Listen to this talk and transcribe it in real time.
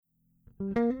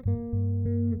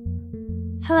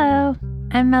Hello,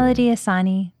 I'm Melody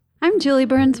Asani. I'm Julie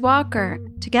Burns Walker.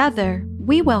 Together,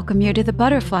 we welcome you to the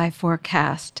Butterfly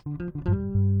Forecast.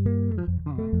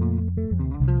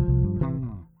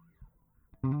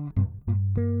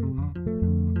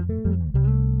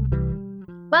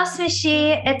 Well,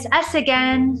 Sushi, it's us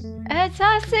again. It's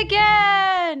us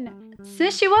again!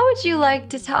 Sushi, what would you like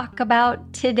to talk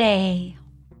about today?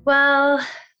 Well,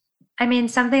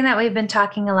 something that we've been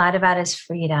talking a lot about is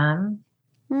freedom.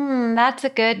 That's a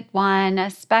good one,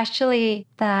 especially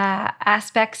the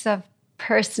aspects of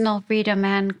personal freedom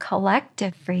and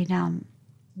collective freedom.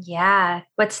 Yeah.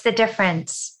 What's the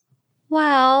difference?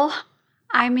 Well,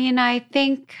 I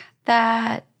think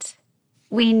that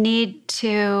we need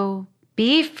to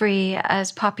be free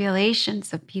as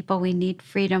populations of people. We need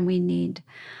freedom. We need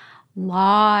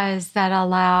laws that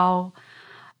allow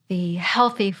the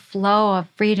healthy flow of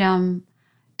freedom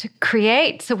to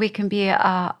create so we can be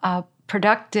a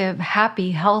productive,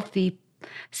 happy, healthy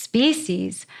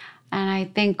species. And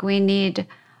I think we need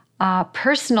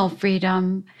personal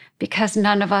freedom because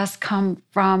none of us come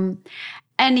from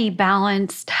any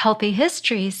balanced, healthy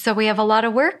history. So we have a lot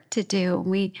of work to do.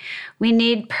 We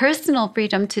need personal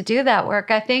freedom to do that work.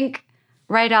 I think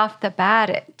right off the bat,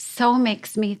 it so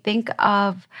makes me think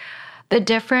of the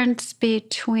difference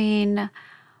between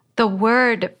the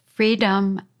word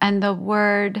freedom and the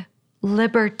word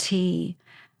liberty.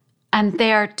 And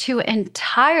they are two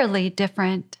entirely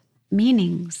different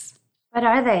meanings. What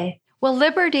are they? Well,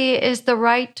 liberty is the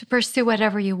right to pursue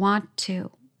whatever you want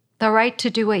to, the right to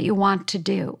do what you want to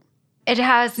do. It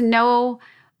has no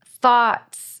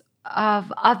thoughts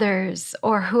of others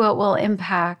or who it will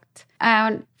impact.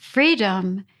 And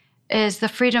freedom is the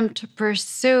freedom to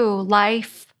pursue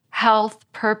life, health,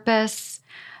 purpose.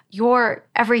 Your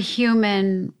every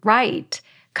human right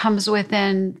comes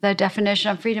within the definition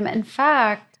of freedom. In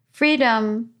fact,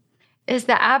 freedom is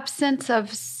the absence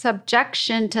of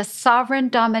subjection to sovereign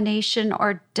domination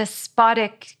or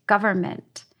despotic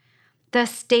government, the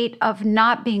state of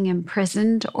not being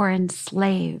imprisoned or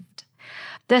enslaved,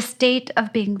 the state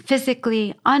of being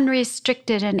physically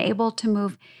unrestricted and able to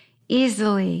move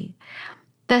easily,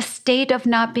 the state of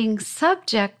not being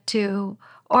subject to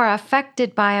or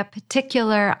affected by a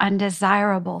particular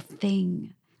undesirable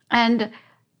thing. And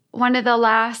one of the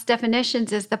last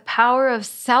definitions is the power of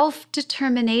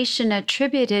self-determination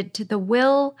attributed to the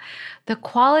will, the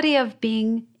quality of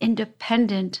being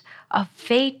independent of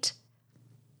fate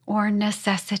or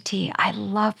necessity. I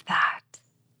love that.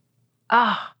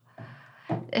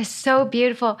 It's so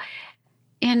beautiful.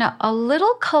 In a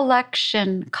little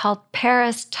collection called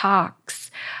Paris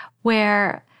Talks,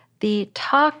 where the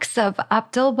talks of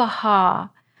Abdu'l-Baha,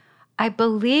 I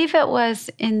believe it was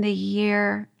in the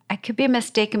year, I could be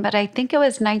mistaken, but I think it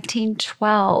was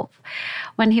 1912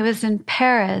 when he was in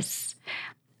Paris.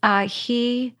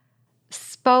 He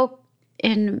spoke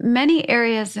in many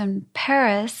areas in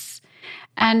Paris.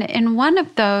 And in one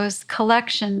of those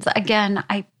collections, again,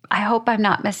 I hope I'm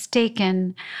not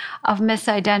mistaken of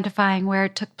misidentifying where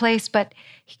it took place, but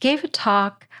he gave a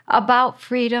talk about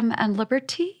freedom and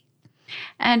liberty.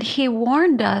 And he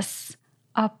warned us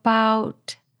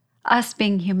about us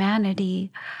being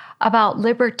humanity, about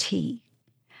liberty.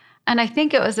 And I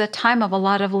think it was a time of a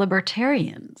lot of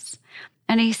libertarians.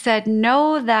 And he said,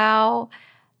 "Know thou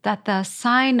that the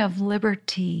sign of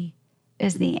liberty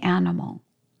is the animal,"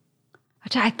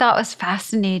 which I thought was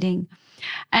fascinating.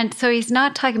 And so he's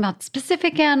not talking about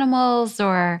specific animals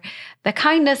or the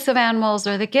kindness of animals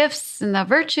or the gifts and the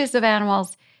virtues of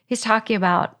animals. He's talking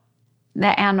about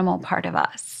the animal part of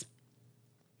us,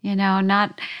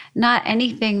 not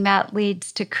anything that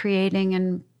leads to creating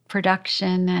and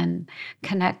production and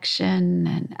connection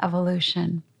and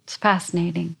evolution. It's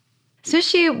fascinating.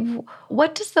 Sushi,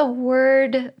 what does the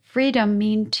word freedom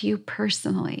mean to you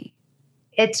personally?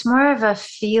 It's more of a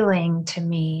feeling to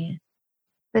me,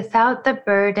 without the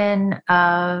burden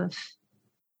of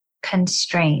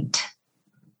constraint,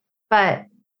 but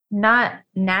not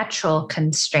natural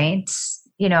constraints.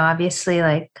 Obviously,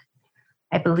 like,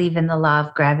 I believe in the law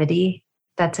of gravity.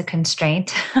 That's a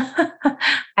constraint.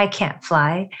 I can't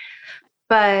fly.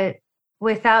 But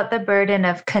without the burden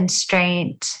of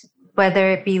constraint,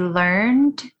 whether it be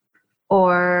learned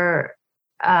or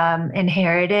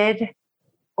inherited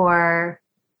or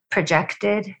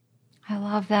projected. I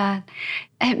love that.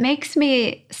 It makes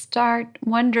me start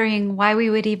wondering why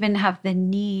we would even have the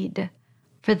need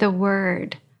for the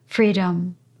word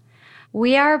freedom.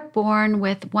 We are born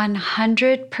with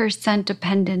 100%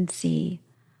 dependency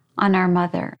on our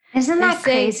mother. Isn't that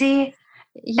crazy?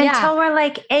 Yeah. Until we're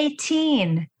like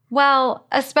 18. Well,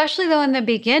 especially though in the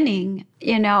beginning,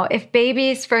 if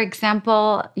babies, for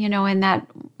example, in that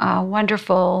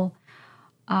wonderful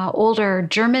older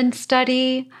German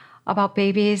study about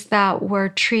babies that were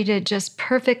treated just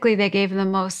perfectly, they gave them the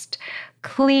most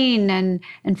clean and,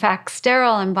 in fact,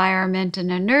 sterile environment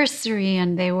in a nursery,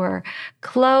 and they were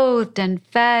clothed and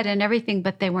fed and everything,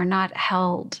 but they were not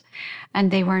held,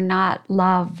 and they were not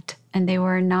loved, and they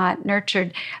were not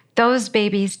nurtured. Those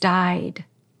babies died.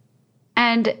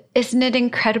 And isn't it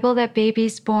incredible that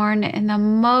babies born in the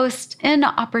most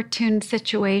inopportune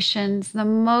situations, the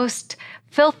most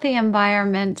filthy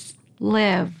environments,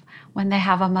 live when they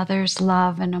have a mother's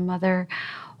love and a mother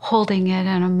holding it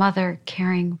and a mother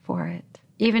caring for it?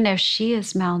 Even if she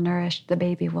is malnourished, the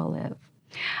baby will live.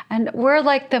 And we're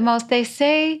like they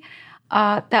say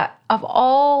that of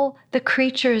all the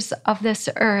creatures of this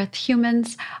earth,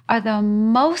 humans are the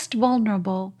most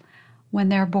vulnerable when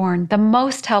they're born, the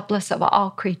most helpless of all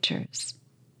creatures.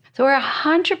 So we're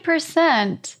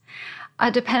 100%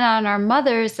 dependent on our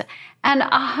mothers, and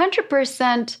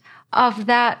 100% of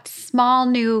that small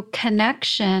new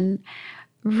connection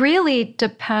really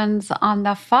depends on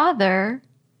the father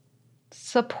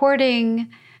supporting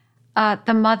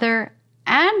the mother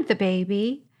and the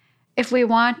baby if we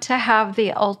want to have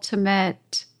the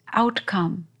ultimate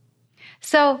outcome.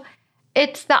 So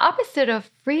it's the opposite of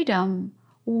freedom.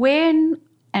 When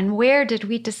and where did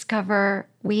we discover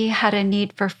we had a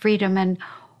need for freedom, and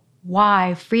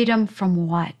why? Freedom from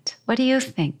what? What do you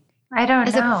think? I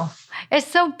don't know. It's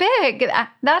so big.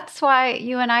 That's why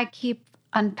you and I keep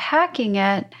unpacking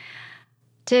it.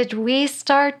 Did we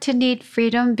start to need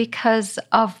freedom because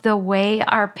of the way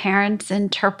our parents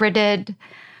interpreted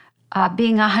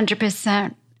being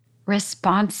 100%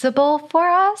 responsible for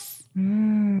us?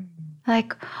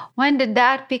 Like, when did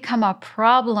that become a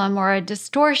problem or a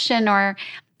distortion? Or,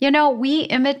 we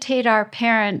imitate our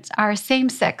parents, our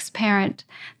same-sex parent.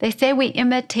 They say we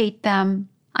imitate them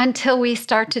until we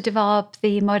start to develop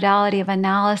the modality of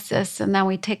analysis, and then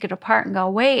we take it apart and go,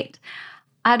 wait,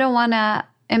 I don't want to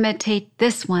imitate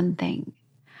this one thing.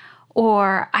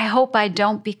 Or I hope I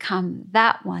don't become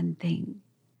that one thing.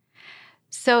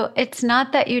 So it's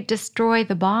not that you destroy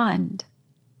the bond.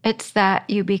 It's that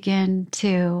you begin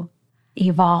to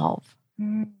evolve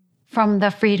from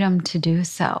the freedom to do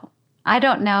so. I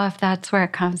don't know if that's where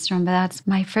it comes from, but that's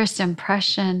my first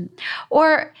impression.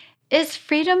 Or is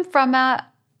freedom from a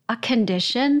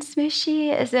condition,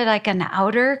 Smishy? Is it like an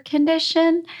outer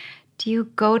condition? Do you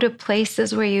go to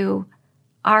places where you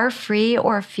are free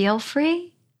or feel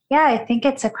free? Yeah, I think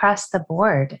it's across the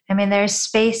board. I mean, there's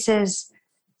spaces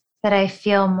that I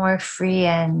feel more free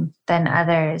in than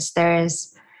others.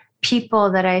 There's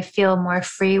people that I feel more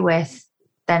free with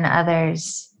than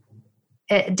others.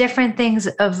 Different things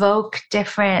evoke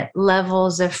different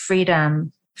levels of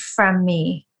freedom from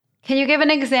me. Can you give an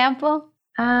example?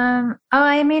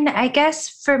 I guess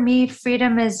for me,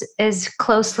 freedom is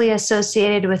closely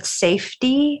associated with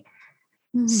safety.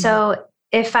 Mm-hmm. So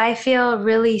if I feel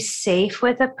really safe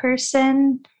with a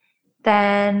person,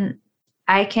 then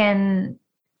I can,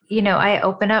 I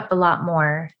open up a lot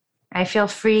more. I feel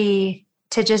free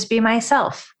to just be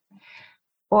myself.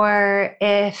 Or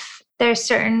if there's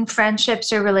certain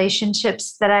friendships or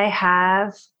relationships that I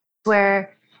have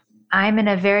where I'm in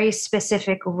a very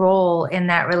specific role in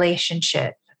that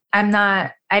relationship.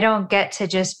 I don't get to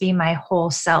just be my whole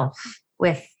self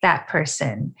with that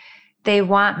person. They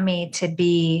want me to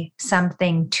be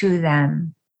something to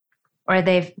them, or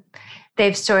they've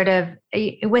sort of,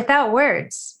 without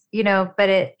words,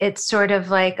 but it's sort of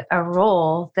like a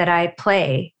role that I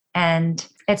play, and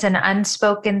it's an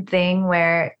unspoken thing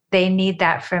where they need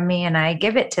that from me and I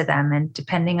give it to them. And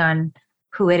depending on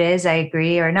who it is, I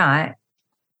agree or not.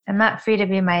 I'm not free to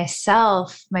be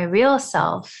myself, my real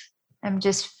self. I'm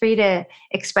just free to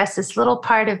express this little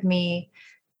part of me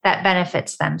that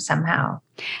benefits them somehow.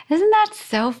 Isn't that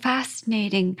so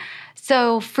fascinating?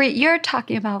 So you're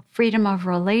talking about freedom of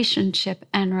relationship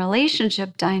and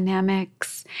relationship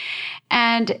dynamics.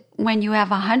 And when you have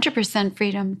 100%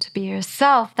 freedom to be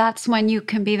yourself, that's when you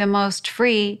can be the most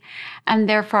free. And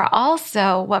therefore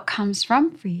also what comes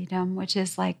from freedom, which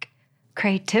is like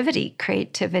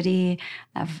creativity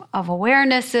of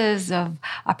awarenesses, of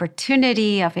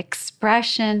opportunity, of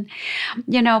expression.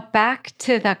 Back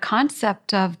to the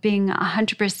concept of being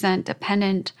 100%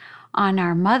 dependent on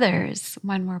our mothers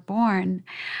when we're born.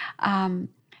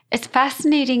 It's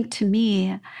fascinating to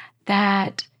me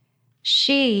that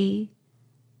she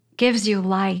gives you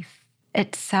life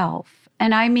itself.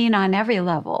 And I mean on every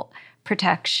level: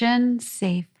 protection,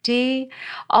 safety,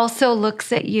 also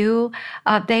looks at you.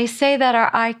 They say that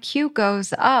our IQ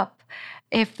goes up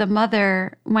if the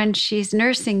mother, when she's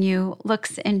nursing you,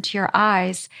 looks into your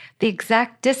eyes, the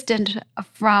exact distance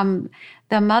from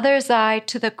the mother's eye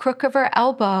to the crook of her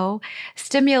elbow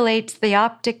stimulates the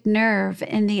optic nerve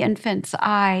in the infant's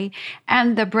eye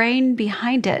and the brain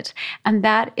behind it. And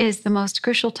that is the most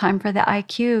crucial time for the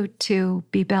IQ to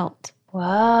be built.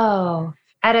 Whoa.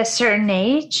 At a certain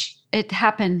age? It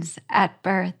happens at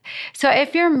birth. So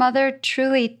if your mother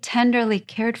truly tenderly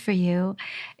cared for you,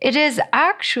 it is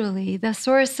actually the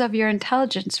source of your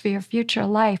intelligence for your future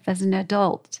life as an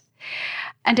adult.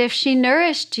 And if she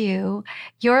nourished you,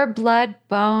 your blood,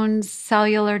 bones,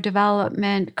 cellular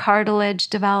development, cartilage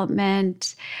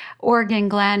development, organ,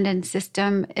 gland, and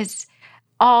system is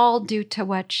all due to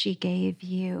what she gave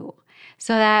you.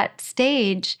 So that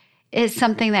stage is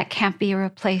something that can't be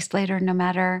replaced later, no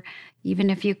matter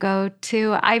even if you go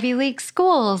to Ivy League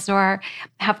schools or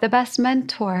have the best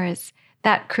mentors.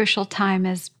 That crucial time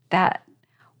is that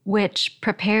which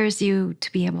prepares you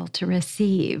to be able to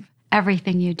receive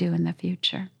everything you do in the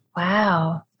future.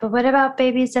 Wow. But what about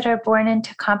babies that are born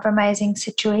into compromising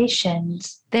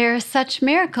situations? There are such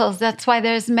miracles. That's why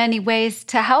there's many ways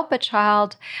to help a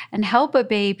child and help a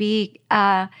baby,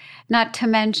 not to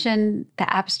mention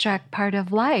the abstract part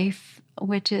of life,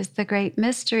 which is the great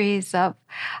mysteries of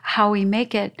how we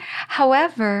make it.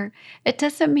 However, it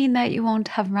doesn't mean that you won't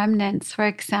have remnants. For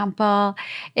example,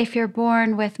 if you're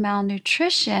born with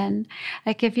malnutrition,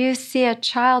 like if you see a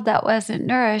child that wasn't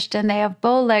nourished and they have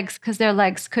bow legs because their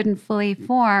legs couldn't fully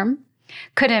form,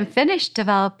 couldn't finish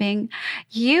developing,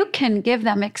 you can give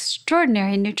them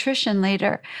extraordinary nutrition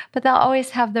later, but they'll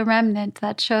always have the remnant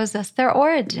that shows us their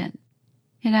origin.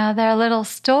 Their little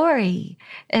story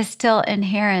is still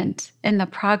inherent in the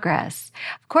progress.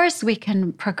 Of course, we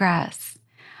can progress,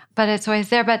 but it's always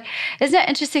there. But isn't it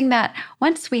interesting that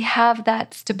once we have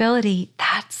that stability,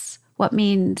 that's what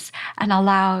means and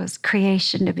allows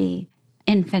creation to be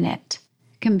infinite.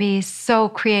 It can be so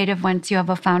creative once you have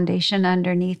a foundation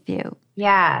underneath you.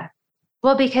 Yeah.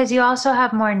 Well, because you also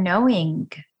have more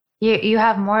knowing. You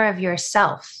have more of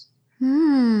yourself.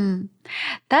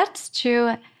 That's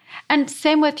true. And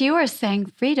same with you were saying,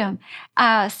 freedom,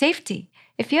 safety.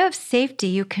 If you have safety,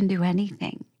 you can do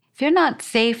anything. If you're not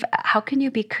safe, how can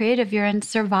you be creative? You're in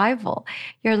survival.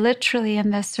 You're literally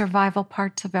in the survival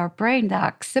parts of our brain, the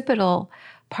occipital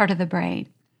part of the brain.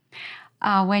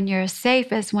 When you're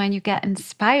safe is when you get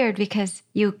inspired because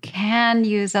you can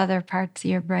use other parts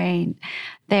of your brain.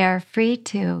 They are free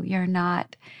to. You're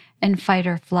not in fight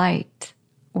or flight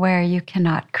where you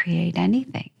cannot create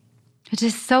anything. It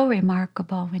is so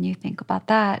remarkable when you think about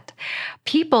that.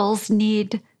 Peoples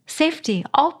need safety,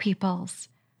 all peoples.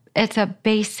 It's a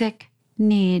basic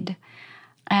need.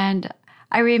 And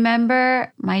I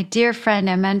remember my dear friend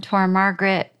and mentor,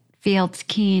 Margaret Fields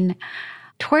Keene,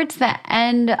 towards the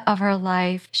end of her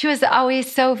life, she was always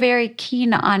so very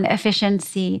keen on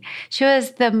efficiency. She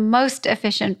was the most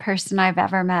efficient person I've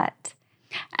ever met.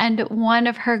 And one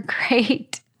of her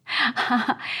great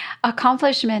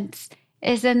accomplishments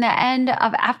is in the end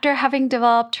of, after having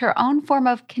developed her own form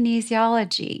of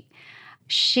kinesiology,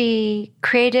 she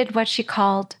created what she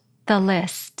called the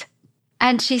list.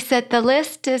 And she said, the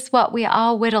list is what we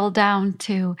all whittle down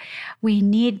to. We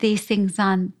need these things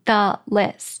on the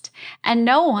list. And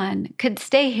no one could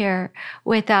stay here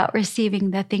without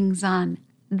receiving the things on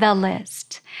the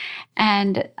list.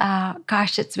 And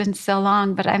gosh, it's been so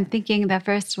long, but I'm thinking the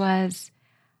first was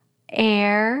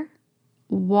air,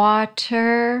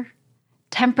 water,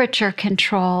 temperature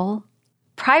control.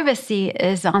 Privacy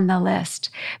is on the list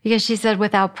because she said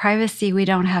without privacy, we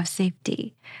don't have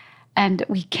safety and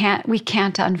we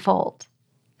can't unfold.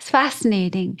 It's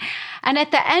fascinating. And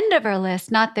at the end of her list,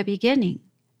 not the beginning,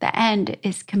 the end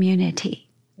is community.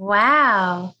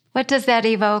 Wow. What does that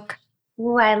evoke?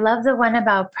 Ooh, I love the one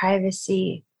about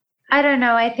privacy. I don't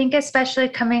know. I think especially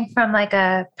coming from like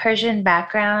a Persian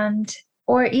background,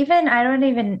 or even, I don't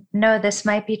even know, this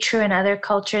might be true in other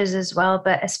cultures as well,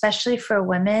 but especially for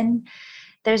women,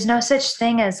 there's no such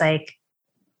thing as like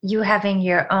you having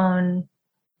your own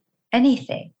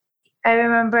anything. I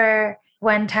remember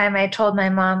one time I told my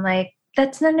mom, like,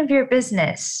 that's none of your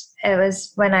business. It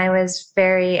was when I was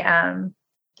very, in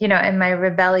my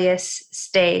rebellious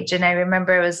stage. And I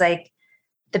remember it was like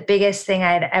the biggest thing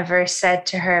I'd ever said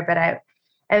to her, but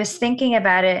I was thinking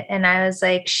about it and I was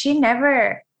like,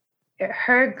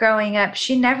 her growing up,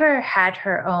 she never had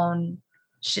her own,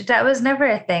 that was never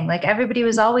a thing. Like everybody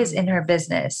was always in her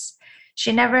business.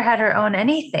 She never had her own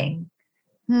anything.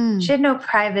 She had no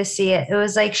privacy. It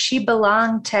was like she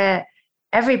belonged to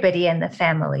everybody in the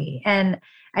family. And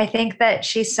I think that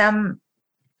she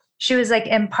was like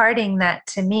imparting that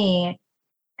to me.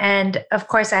 And of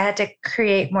course, I had to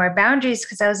create more boundaries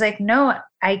because I was like, no,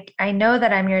 I know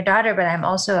that I'm your daughter, but I'm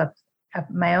also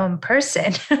my own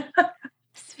person.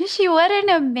 Swishy, what an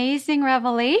amazing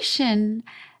revelation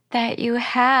that you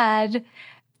had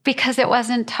because it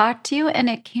wasn't taught to you and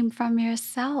it came from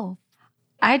yourself.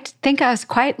 I think I was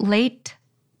quite late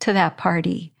to that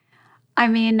party. I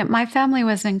mean, my family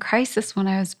was in crisis when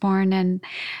I was born, and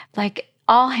like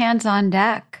all hands on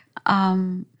deck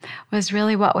was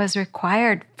really what was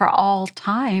required for all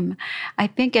time. I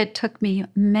think it took me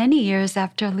many years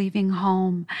after leaving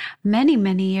home, many,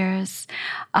 many years.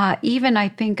 Even I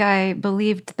think I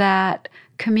believed that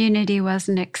community was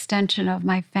an extension of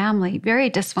my family,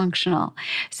 very dysfunctional.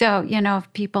 So,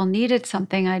 if people needed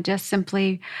something,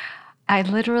 I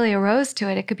literally arose to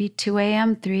it. It could be 2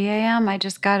 a.m., 3 a.m. I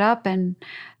just got up and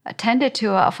attended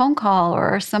to a phone call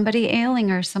or somebody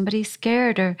ailing or somebody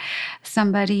scared or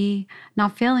somebody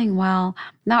not feeling well,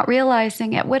 not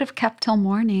realizing it would have kept till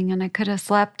morning and I could have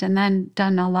slept and then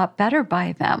done a lot better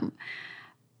by them.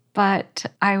 But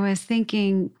I was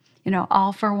thinking,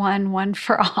 all for one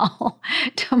for all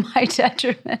to my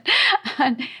detriment.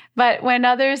 But when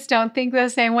others don't think the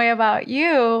same way about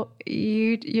you,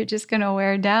 you're just going to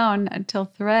wear down until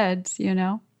threads,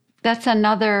 That's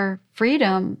another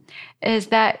freedom, is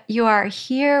that you are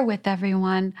here with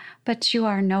everyone, but you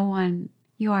are no one.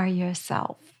 You are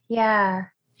yourself. Yeah.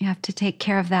 You have to take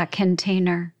care of that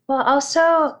container. Well,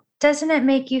 also, doesn't it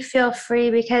make you feel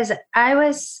free? Because I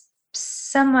was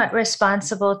somewhat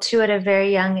responsible too at a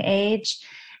very young age.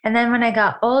 And then when I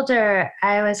got older,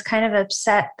 I was kind of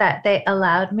upset that they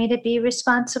allowed me to be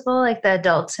responsible. Like the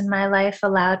adults in my life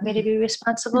allowed me to be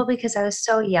responsible because I was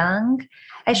so young.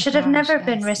 I should have never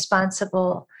been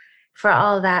responsible for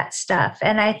all that stuff.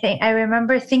 And I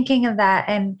remember thinking of that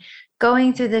and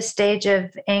going through the stage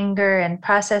of anger and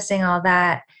processing all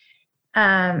that.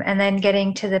 And then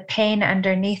getting to the pain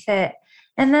underneath it.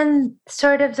 And then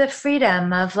sort of the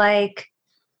freedom of like,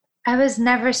 I was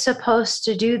never supposed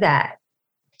to do that.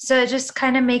 So it just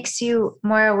kind of makes you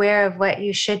more aware of what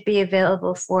you should be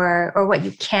available for or what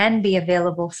you can be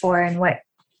available for and what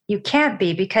you can't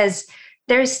be, because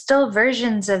there's still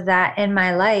versions of that in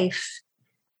my life.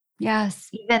 Yes.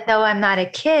 Even though I'm not a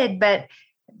kid, but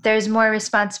there's more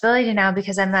responsibility now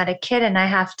because I'm not a kid and I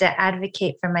have to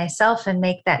advocate for myself and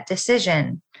make that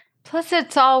decision. Plus,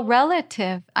 it's all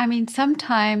relative. I mean,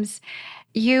 sometimes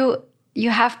you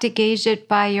have to gauge it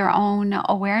by your own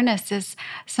awarenesses.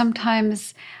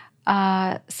 Sometimes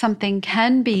something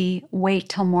can be wait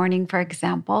till morning, for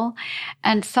example.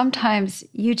 And sometimes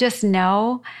you just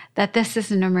know that this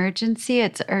is an emergency,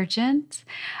 it's urgent.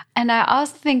 And I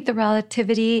also think the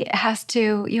relativity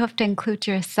you have to include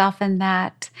yourself in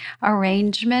that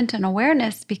arrangement and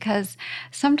awareness, because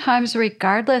sometimes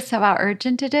regardless of how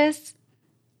urgent it is,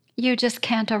 you just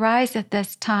can't arise at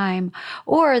this time,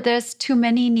 or there's too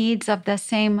many needs of the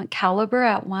same caliber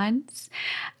at once.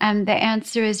 And the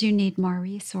answer is you need more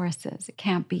resources. It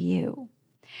can't be you.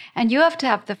 And you have to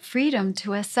have the freedom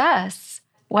to assess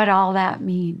what all that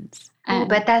means.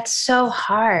 But that's so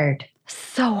hard.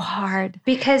 So hard.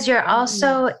 Because you're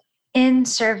also in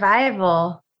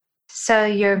survival. So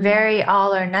you're very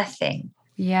all or nothing.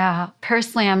 Yeah.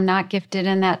 Personally, I'm not gifted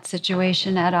in that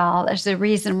situation at all. There's a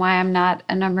reason why I'm not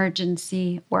an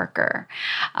emergency worker,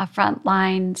 a front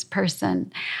lines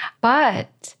person.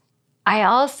 But I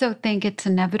also think it's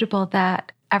inevitable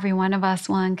that every one of us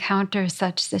will encounter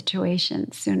such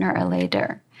situations sooner or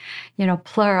later,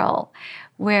 plural,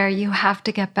 where you have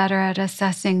to get better at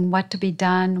assessing what to be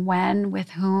done, when, with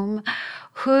whom,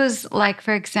 who's, like,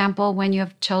 for example, when you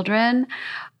have children,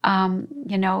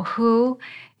 who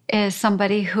is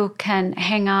somebody who can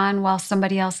hang on while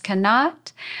somebody else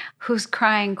cannot, who's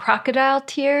crying crocodile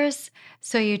tears.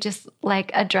 So you just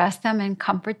address them and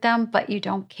comfort them, but you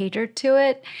don't cater to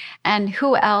it. And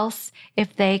who else,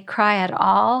 if they cry at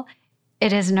all,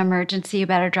 it is an emergency. You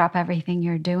better drop everything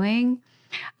you're doing.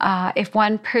 If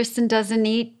one person doesn't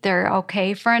eat, they're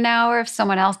okay for an hour. If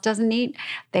someone else doesn't eat,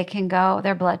 they can go,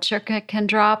 their blood sugar can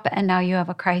drop, and now you have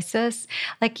a crisis.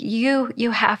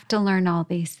 You have to learn all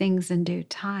these things in due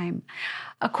time,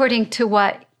 according to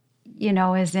what,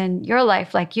 is in your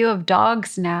life. Like, you have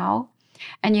dogs now,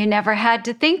 and you never had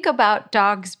to think about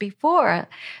dogs before.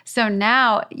 So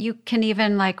now you can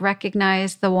even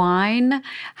recognize the whine,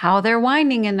 how they're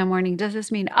whining in the morning. Does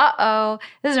this mean, uh-oh,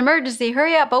 this is an emergency,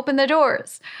 hurry up, open the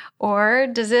doors? Or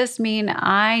does this mean,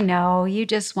 I know, you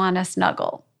just want to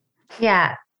snuggle?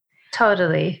 Yeah,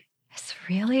 totally. It's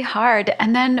really hard.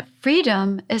 And then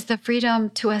freedom is the freedom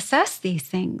to assess these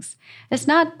things. It's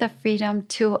not the freedom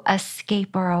to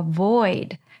escape or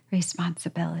avoid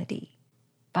responsibility.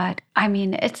 But I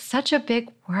mean, it's such a big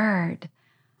word.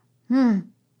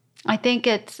 I think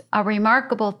it's a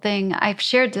remarkable thing. I've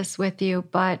shared this with you,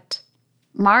 but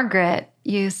Margaret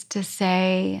used to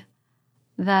say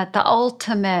that the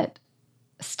ultimate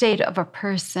state of a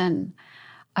person,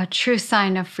 a true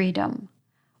sign of freedom,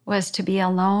 was to be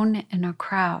alone in a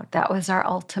crowd. That was our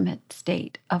ultimate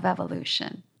state of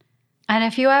evolution. And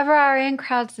if you ever are in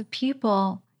crowds of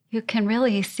people, you can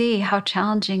really see how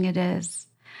challenging it is.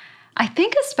 I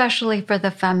think especially for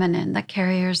the feminine, the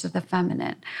carriers of the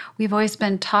feminine. We've always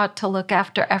been taught to look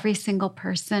after every single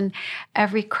person,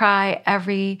 every cry,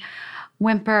 every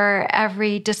whimper,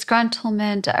 every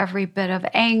disgruntlement, every bit of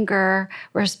anger.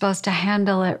 We're supposed to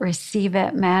handle it, receive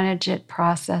it, manage it,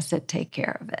 process it, take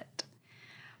care of it.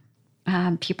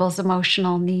 People's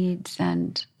emotional needs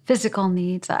and physical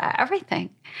needs, everything.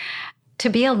 To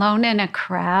be alone in a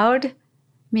crowd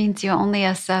means you only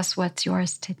assess what's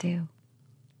yours to do.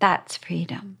 That's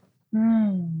freedom.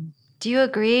 Do you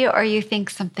agree, or you think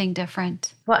something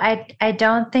different? Well, I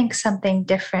don't think something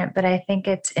different, but I think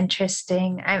it's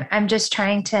interesting. I'm just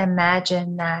trying to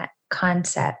imagine that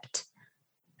concept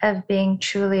of being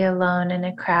truly alone in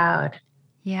a crowd.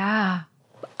 Yeah.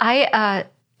 I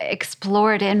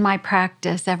explore it in my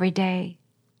practice every day,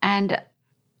 and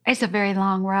it's a very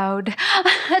long road.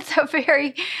 It's a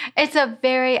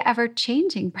very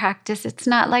ever-changing practice. It's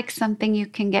not like something you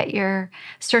can get your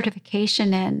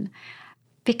certification in,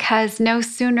 because no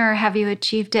sooner have you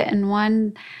achieved it in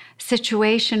one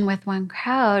situation with one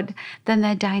crowd than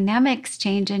the dynamics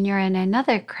change and you're in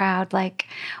another crowd. Like,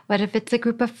 what if it's a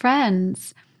group of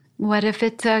friends? What if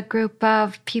it's a group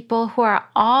of people who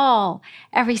are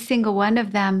every single one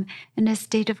of them, in a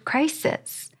state of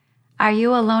crisis? Are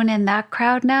you alone in that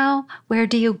crowd now? Where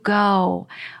do you go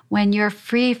when you're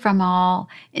free from all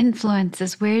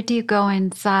influences? Where do you go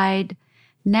inside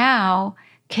now?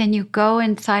 Can you go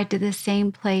inside to the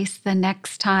same place the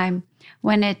next time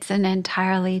when it's an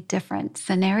entirely different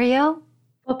scenario?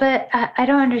 Well, but I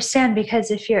don't understand,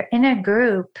 because if you're in a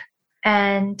group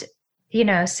and,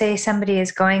 say somebody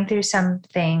is going through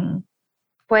something,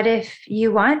 what if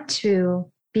you want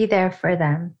to be there for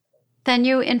them? Then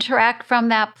you interact from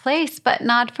that place, but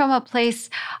not from a place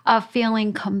of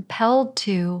feeling compelled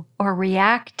to or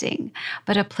reacting,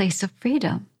 but a place of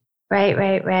freedom.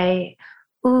 Right.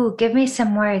 Ooh, give me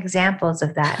some more examples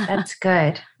of that. That's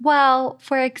good. Well,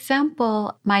 for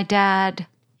example, my dad,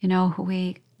 who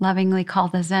we lovingly call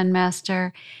the Zen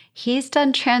master, he's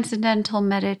done transcendental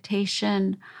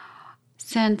meditation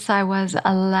since I was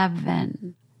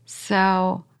 11.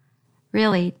 So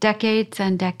really decades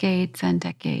and decades and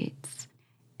decades.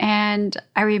 And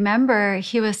I remember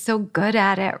he was so good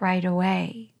at it right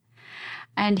away.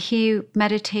 And he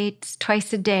meditates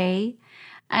twice a day.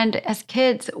 And as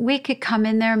kids, we could come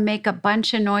in there and make a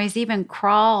bunch of noise, even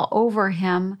crawl over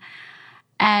him.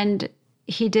 And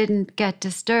he didn't get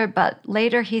disturbed. But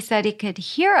later he said he could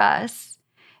hear us.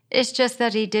 It's just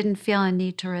that he didn't feel a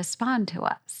need to respond to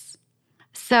us.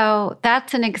 So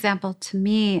that's an example to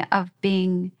me of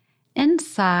being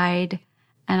inside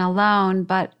and alone,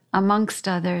 but amongst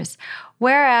others.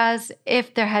 Whereas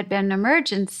if there had been an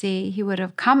emergency, he would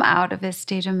have come out of his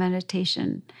state of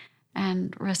meditation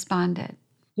and responded.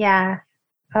 Yeah.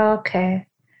 Okay.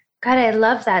 God, I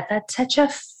love that.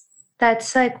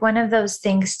 That's like one of those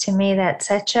things to me it's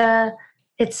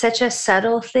such a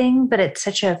subtle thing, but it's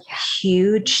such a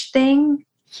huge thing.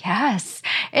 Yes,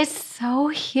 it's so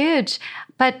huge.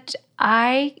 But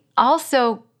I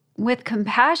also, with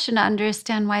compassion,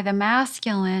 understand why the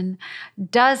masculine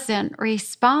doesn't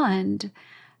respond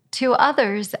to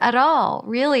others at all.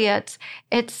 Really, it's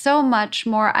so much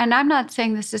more. And I'm not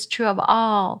saying this is true of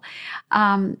all.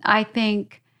 I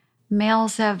think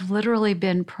males have literally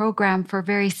been programmed for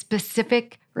very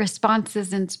specific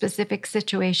responses in specific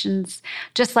situations,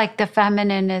 just like the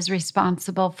feminine is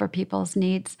responsible for people's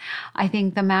needs. I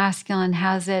think the masculine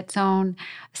has its own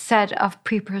set of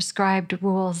pre-prescribed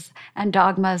rules and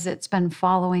dogmas it's been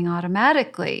following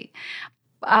automatically.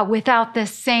 Without the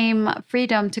same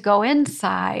freedom to go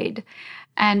inside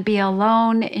and be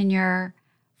alone in your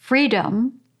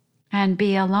freedom and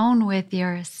be alone with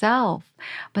yourself.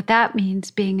 But that means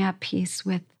being at peace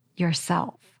with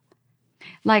yourself.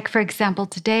 Like, for example,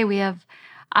 today we have,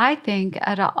 I think,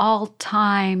 at an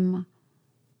all-time,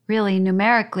 really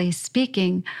numerically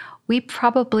speaking, we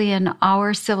probably in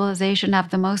our civilization have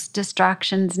the most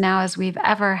distractions now as we've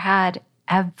ever had,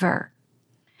 ever.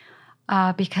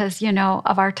 Because,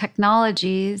 of our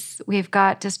technologies, we've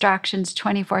got distractions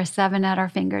 24/7 at our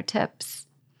fingertips.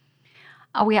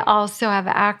 We also have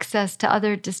access to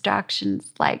other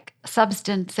distractions like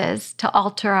substances to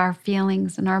alter our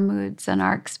feelings and our moods and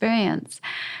our experience.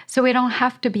 So we don't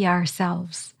have to be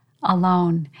ourselves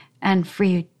alone and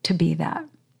free to be that.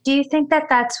 Do you think that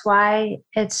that's why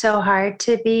it's so hard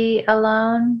to be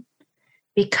alone?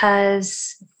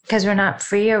 Because we're not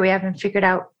free, or we haven't figured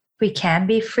out we can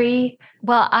be free?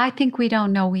 Well, I think we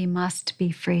don't know we must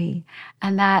be free,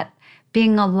 and that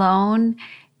being alone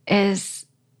is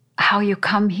how you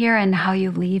come here and how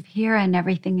you leave here and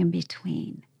everything in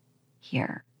between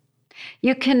here.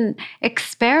 You can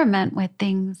experiment with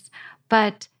things,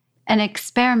 but an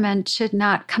experiment should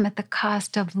not come at the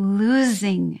cost of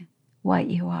losing what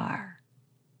you are.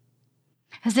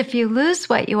 Because if you lose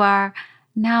what you are,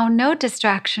 now no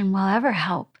distraction will ever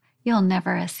help. You'll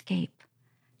never escape,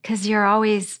 because you're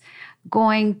always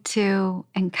going to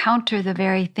encounter the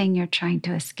very thing you're trying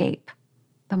to escape.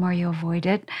 The more you avoid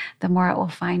it, the more it will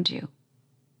find you.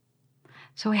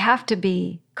 So we have to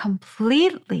be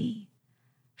completely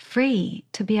free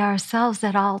to be ourselves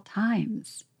at all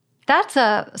times. That's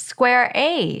a square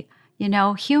A,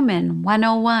 human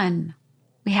 101.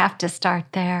 We have to start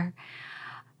there.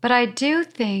 But I do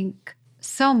think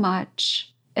so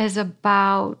much is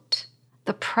about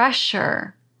the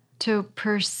pressure to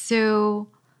pursue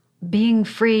being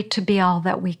free to be all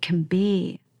that we can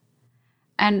be.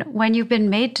 And when you've been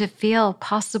made to feel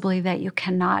possibly that you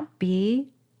cannot be,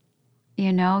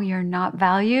 you're not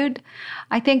valued,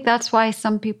 I think that's why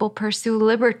some people pursue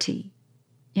liberty,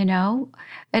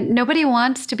 And nobody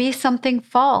wants to be something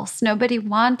false. Nobody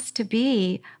wants to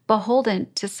be beholden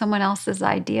to someone else's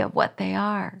idea of what they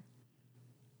are.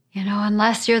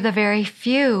 Unless you're the very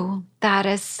few that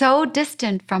is so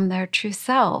distant from their true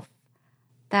self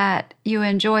that you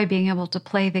enjoy being able to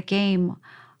play the game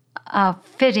of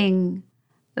fitting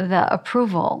the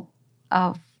approval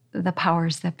of the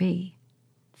powers that be,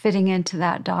 fitting into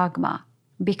that dogma,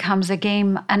 becomes a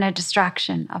game and a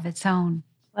distraction of its own.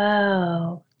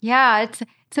 Whoa. Yeah,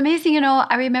 it's amazing.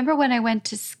 I remember when I went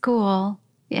to school,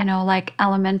 like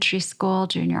elementary school,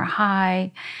 junior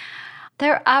high,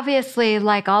 there obviously,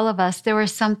 like all of us, there were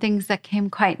some things that came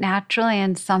quite naturally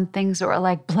and some things that were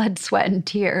like blood, sweat, and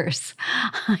tears,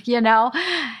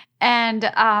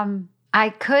 And I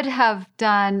could have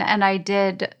done, and I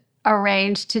did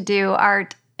arrange to do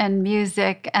art and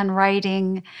music and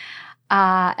writing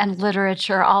and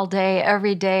literature all day,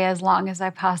 every day, as long as I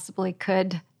possibly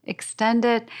could extend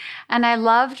it. And I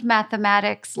loved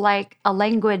mathematics like a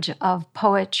language of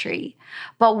poetry.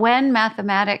 But when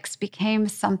mathematics became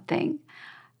something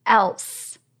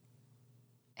else,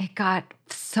 it got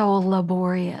so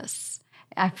laborious.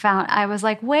 I was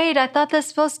like, wait, I thought this was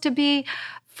supposed to be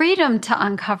freedom to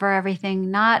uncover everything,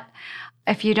 not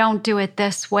if you don't do it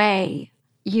this way,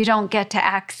 you don't get to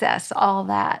access all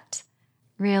that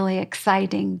really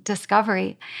exciting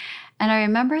discovery. And I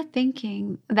remember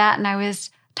thinking that, and I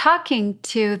was talking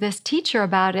to this teacher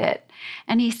about it,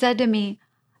 and he said to me,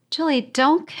 Julie,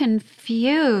 don't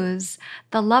confuse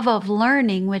the love of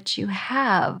learning which you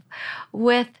have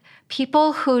with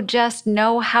people who just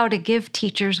know how to give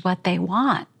teachers what they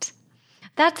want.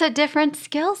 That's a different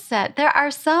skill set. There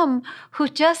are some who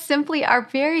just simply are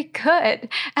very good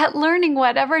at learning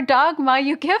whatever dogma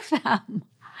you give them.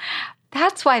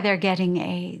 That's why they're getting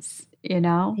A's,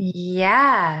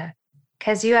 Yeah,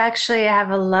 because you actually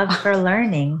have a love for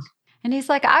learning. And he's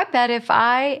like, I bet if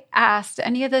I asked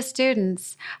any of the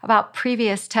students about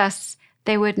previous tests,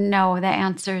 they wouldn't know the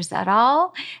answers at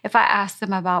all. If I asked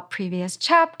them about previous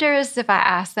chapters, if I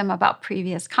asked them about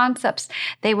previous concepts,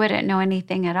 they wouldn't know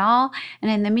anything at all.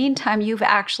 And in the meantime, you've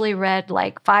actually read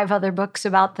like 5 other books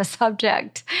about the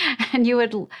subject, and you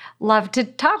would love to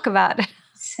talk about it.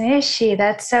 Smishy,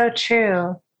 that's so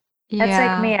true. That's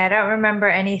like me. I don't remember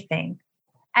anything.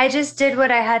 I just did what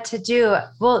I had to do.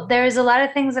 Well, there was a lot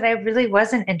of things that I really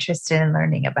wasn't interested in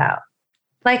learning about,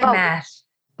 like math.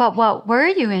 But what were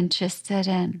you interested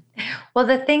in? Well,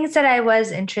 the things that I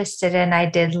was interested in, I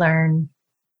did learn.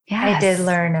 Yes. I did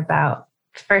learn about,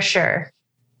 for sure.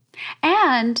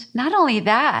 And not only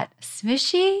that,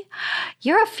 Smishy,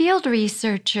 you're a field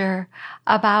researcher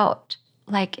about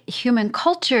like human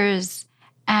cultures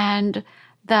and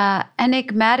the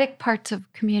enigmatic parts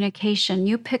of communication.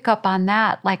 You pick up on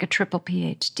that like a triple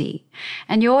PhD,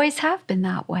 and you always have been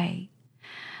that way.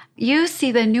 You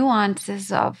see the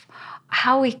nuances of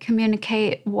how we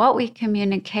communicate, what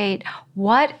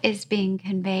is being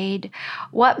conveyed,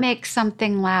 what makes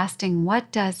something lasting,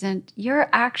 what doesn't. You're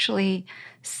actually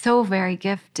so very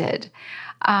gifted.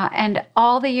 And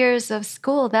all the years of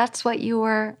school, that's what you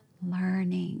were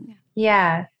learning.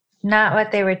 Yeah, not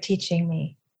what they were teaching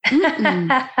me.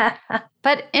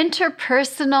 But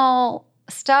interpersonal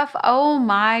stuff, oh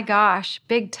my gosh,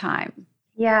 big time.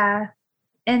 Yeah.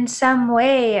 In some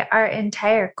way, our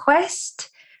entire quest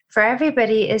for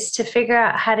everybody is to figure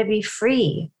out how to be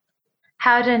free,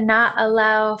 how to not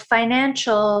allow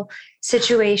financial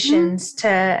situations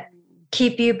to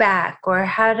keep you back, or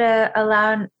how to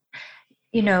allow,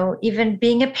 even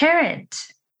being a parent,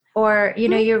 or,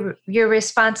 your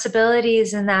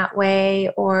responsibilities in that way,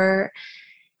 or,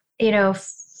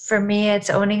 for me, it's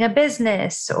owning a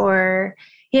business, or,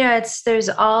 there's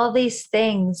all these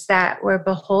things that we're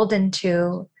beholden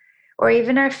to, or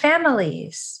even our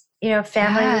families,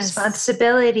 family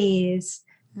responsibilities.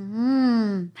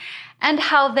 And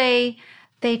how they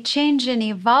change and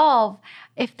evolve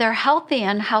if they're healthy,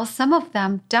 and how some of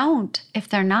them don't if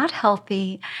they're not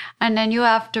healthy. And then you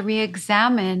have to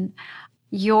re-examine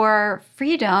your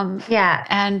freedom. Yeah.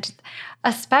 And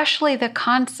especially the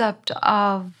concept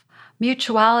of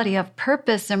mutuality, of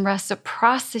purpose and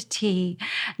reciprocity.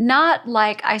 Not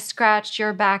like I scratched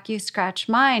your back, you scratch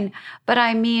mine, but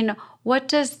I mean, what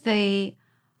does the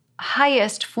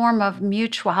highest form of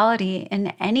mutuality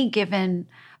in any given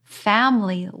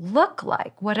family look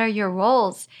like? What are your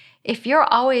roles? If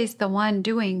you're always the one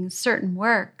doing certain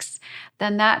works,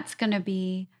 then that's going to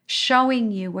be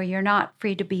showing you where you're not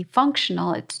free to be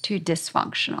functional. It's too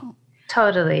dysfunctional.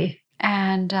 Totally.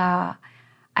 And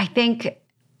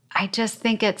I just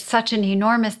think it's such an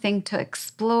enormous thing to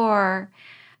explore,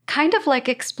 kind of like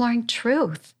exploring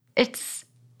truth. It's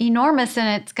enormous,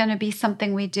 and it's going to be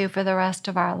something we do for the rest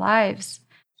of our lives.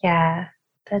 Yeah,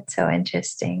 that's so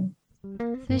interesting.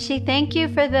 Smishee, thank you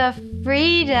for the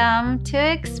freedom to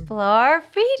explore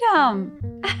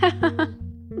freedom.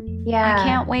 Yeah. I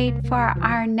can't wait for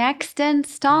our next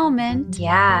installment.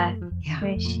 Yeah.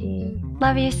 Smishee.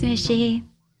 Love you, Smishee.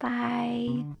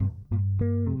 Bye.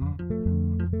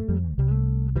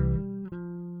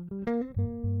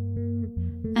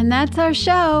 And that's our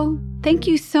show. Thank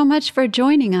you so much for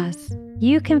joining us.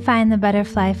 You can find the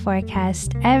Butterfly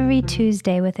Forecast every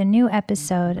Tuesday with a new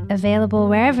episode available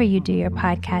wherever you do your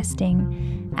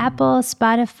podcasting: Apple,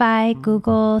 Spotify,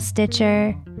 Google,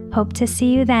 Stitcher. Hope to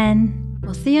see you then.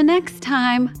 We'll see you next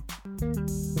time.